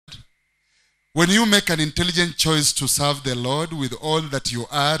When you make an intelligent choice to serve the Lord with all that you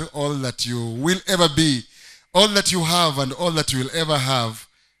are, all that you will ever be, all that you have and all that you will ever have,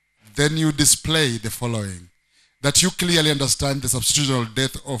 then you display the following. That you clearly understand the substitutional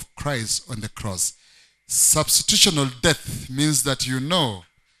death of Christ on the cross. Substitutional death means that you know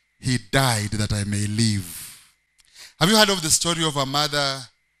he died that I may live. Have you heard of the story of a mother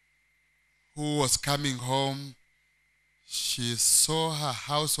who was coming home? She saw her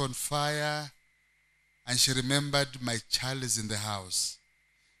house on fire and she remembered, my child is in the house.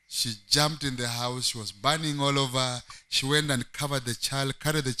 She jumped in the house. She was burning all over. She went and covered the child,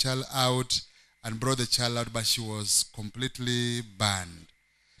 carried the child out and brought the child out, but she was completely burned.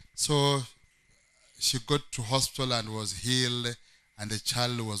 So she got to hospital and was healed, and the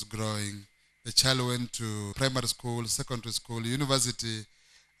child was growing. The child went to primary school, secondary school, university,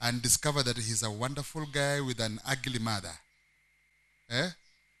 and discovered that he's a wonderful guy with an ugly mother.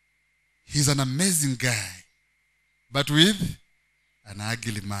 He's an amazing guy, but with an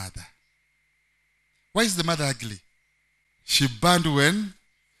ugly mother. Why is the mother ugly? She burned when?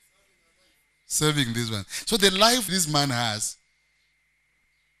 Serving this one. So the life this man has,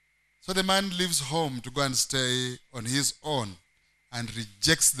 so the man leaves home to go and stay on his own and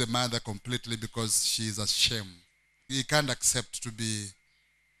rejects the mother completely because she is ashamed. He can't accept to be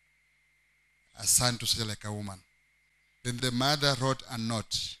a son to such like a woman. Then the mother wrote a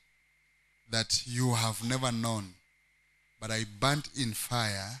note that you have never known, but I burnt in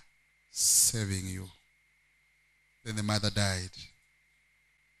fire, saving you. Then the mother died.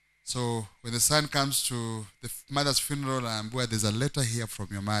 So when the son comes to the mother's funeral, and where there's a letter here from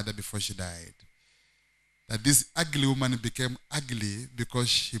your mother before she died, that this ugly woman became ugly because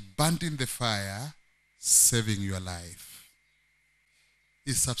she burnt in the fire, saving your life.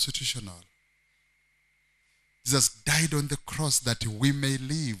 It's substitutional. Jesus died on the cross that we may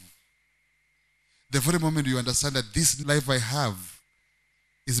live. The very moment you understand that this life I have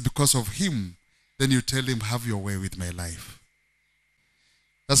is because of him, then you tell him, have your way with my life.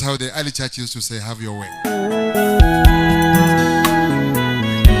 That's how the early church used to say, have your way.